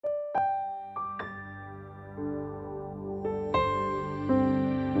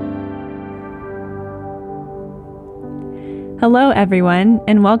Hello, everyone,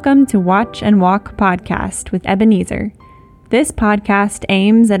 and welcome to Watch and Walk podcast with Ebenezer. This podcast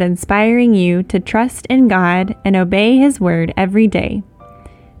aims at inspiring you to trust in God and obey His word every day.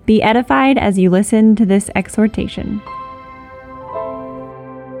 Be edified as you listen to this exhortation.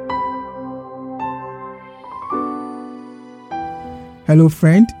 Hello,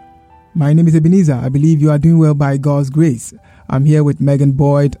 friend. My name is Ebenezer. I believe you are doing well by God's grace. I'm here with Megan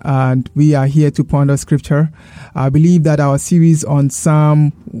Boyd, and we are here to ponder scripture. I believe that our series on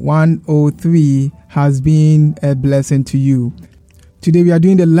Psalm 103 has been a blessing to you. Today we are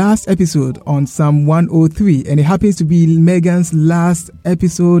doing the last episode on Psalm 103, and it happens to be Megan's last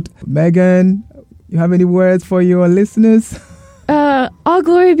episode. Megan, you have any words for your listeners? All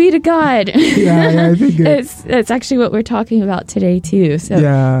glory be to God. Yeah, I think it's actually what we're talking about today too. So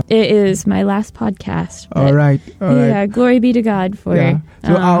yeah. It is my last podcast. All right. Yeah, glory be to God for. Yeah.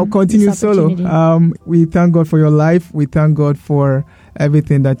 So I'll continue solo. We thank God for your life. We thank God for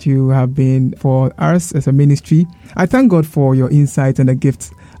everything that you have been for us as a ministry. I thank God for your insights and the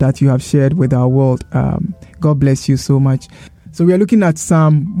gifts that you have shared with our world. God bless you so much. So we are looking at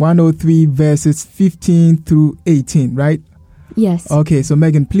Psalm 103 verses 15 through 18, right? Yes. Okay, so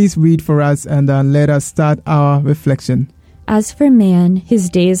Megan, please read for us and then let us start our reflection. As for man, his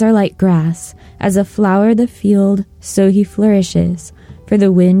days are like grass. As a flower of the field, so he flourishes. For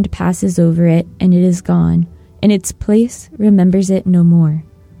the wind passes over it, and it is gone, and its place remembers it no more.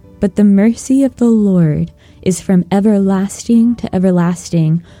 But the mercy of the Lord is from everlasting to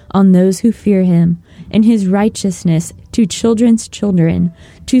everlasting on those who fear him, and his righteousness to children's children,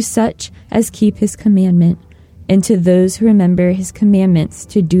 to such as keep his commandment, and to those who remember his commandments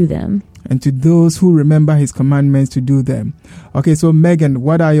to do them. And to those who remember his commandments to do them. Okay, so Megan,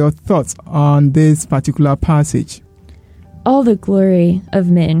 what are your thoughts on this particular passage? All the glory of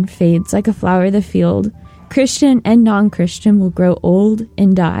men fades like a flower of the field. Christian and non-Christian will grow old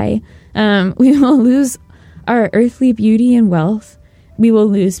and die. We will lose our earthly beauty and wealth. We will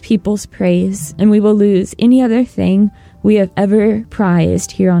lose people's praise, and we will lose any other thing we have ever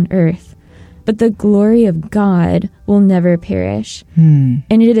prized here on earth. But the glory of God will never perish. And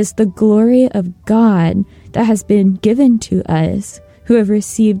it is the glory of God that has been given to us who have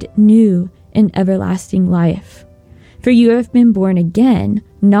received new and everlasting life. For you have been born again,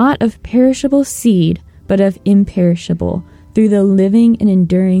 not of perishable seed, but of imperishable, through the living and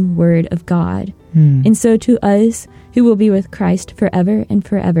enduring word of God. And so to us who will be with Christ forever and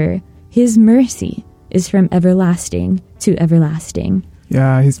forever, his mercy is from everlasting to everlasting.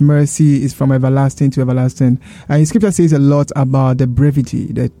 Yeah, his mercy is from everlasting to everlasting. And scripture says a lot about the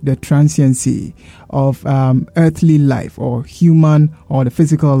brevity, the transiency of earthly life or human or the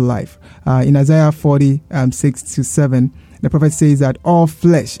physical life. In Isaiah 40, 6-7, the prophet says that all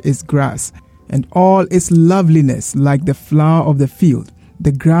flesh is grass, and all its loveliness like the flower of the field.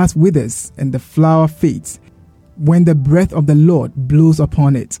 The grass withers and the flower fades when the breath of the Lord blows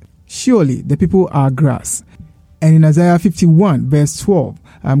upon it. Surely the people are grass. And in Isaiah 51, verse 12,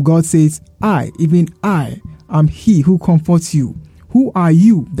 God says, I, even I, am he who comforts you. Who are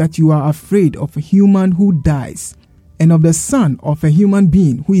you that you are afraid of a human who dies, and of the son of a human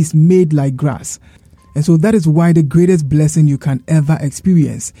being who is made like grass? And so that is why the greatest blessing you can ever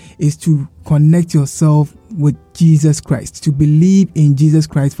experience is to connect yourself with Jesus Christ, to believe in Jesus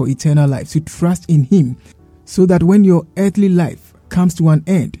Christ for eternal life, to trust in him, so that when your earthly life comes to an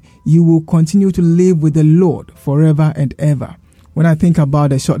end, you will continue to live with the Lord forever and ever. When I think about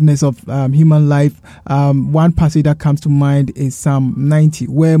the shortness of human life, one passage that comes to mind is Psalm 90,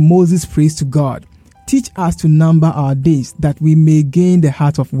 where Moses prays to God, teach us to number our days that we may gain the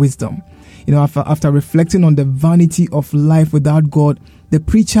heart of wisdom. You know, after reflecting on the vanity of life without God, the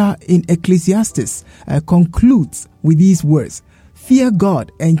preacher in Ecclesiastes concludes with these words, fear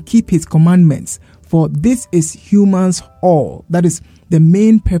God and keep his commandments, for this is humans all. That is the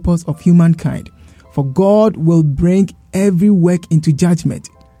main purpose of humankind. For God will bring every work into judgment,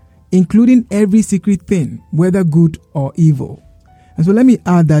 including every secret thing, whether good or evil. And so let me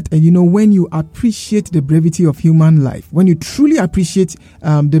add that, when you appreciate the brevity of human life, when you truly appreciate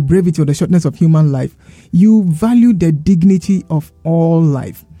the brevity or the shortness of human life, you value the dignity of all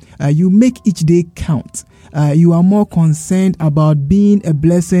life. You make each day count. You are more concerned about being a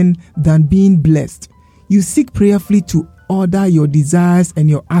blessing than being blessed. You seek prayerfully to order your desires and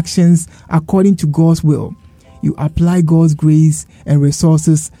your actions according to God's will. You apply God's grace and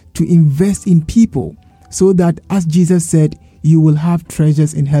resources to invest in people so that, as Jesus said, you will have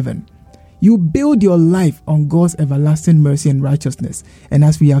treasures in heaven. You build your life on God's everlasting mercy and righteousness. And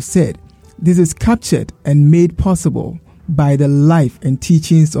as we have said, this is captured and made possible by the life and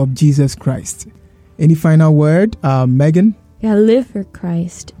teachings of Jesus Christ. Any final word, Megan? Yeah, live for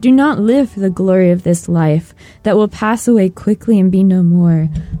Christ. Do not live for the glory of this life that will pass away quickly and be no more.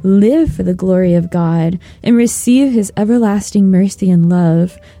 Live for the glory of God and receive his everlasting mercy and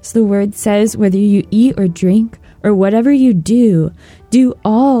love. So the word says, whether you eat or drink or whatever you do, do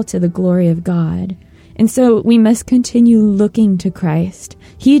all to the glory of God. And so we must continue looking to Christ.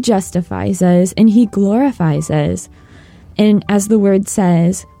 He justifies us and he glorifies us. And as the word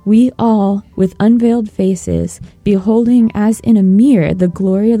says, we all, with unveiled faces, beholding as in a mirror the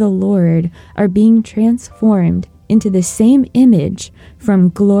glory of the Lord, are being transformed into the same image from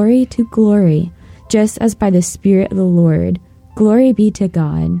glory to glory, just as by the Spirit of the Lord. Glory be to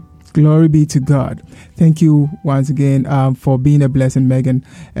God. Glory be to God. Thank you once again for being a blessing, Megan.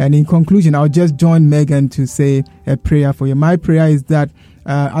 And in conclusion, I'll just join Megan to say a prayer for you. My prayer is that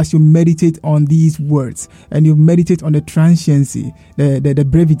as you meditate on these words and you meditate on the transiency, the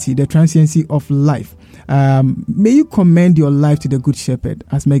brevity, the transiency of life, may you commend your life to the Good Shepherd,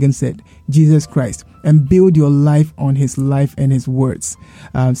 as Megan said, Jesus Christ, and build your life on his life and his words.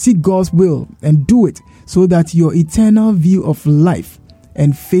 Seek God's will and do it so that your eternal view of life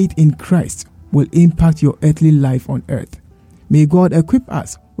and faith in Christ will impact your earthly life on earth. May God equip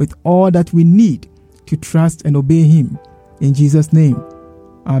us with all that we need to trust and obey him. In Jesus' name,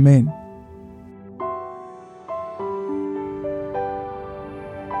 amen.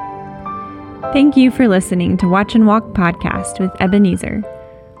 Thank you for listening to Watch and Walk Podcast with Ebenezer.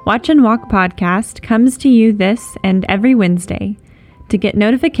 Watch and Walk Podcast comes to you this and every Wednesday. To get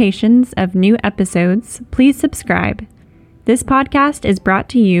notifications of new episodes, please subscribe. This podcast is brought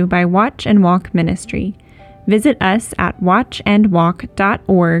to you by Watch and Walk Ministry. Visit us at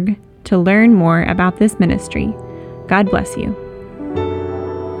watchandwalk.org to learn more about this ministry. God bless you.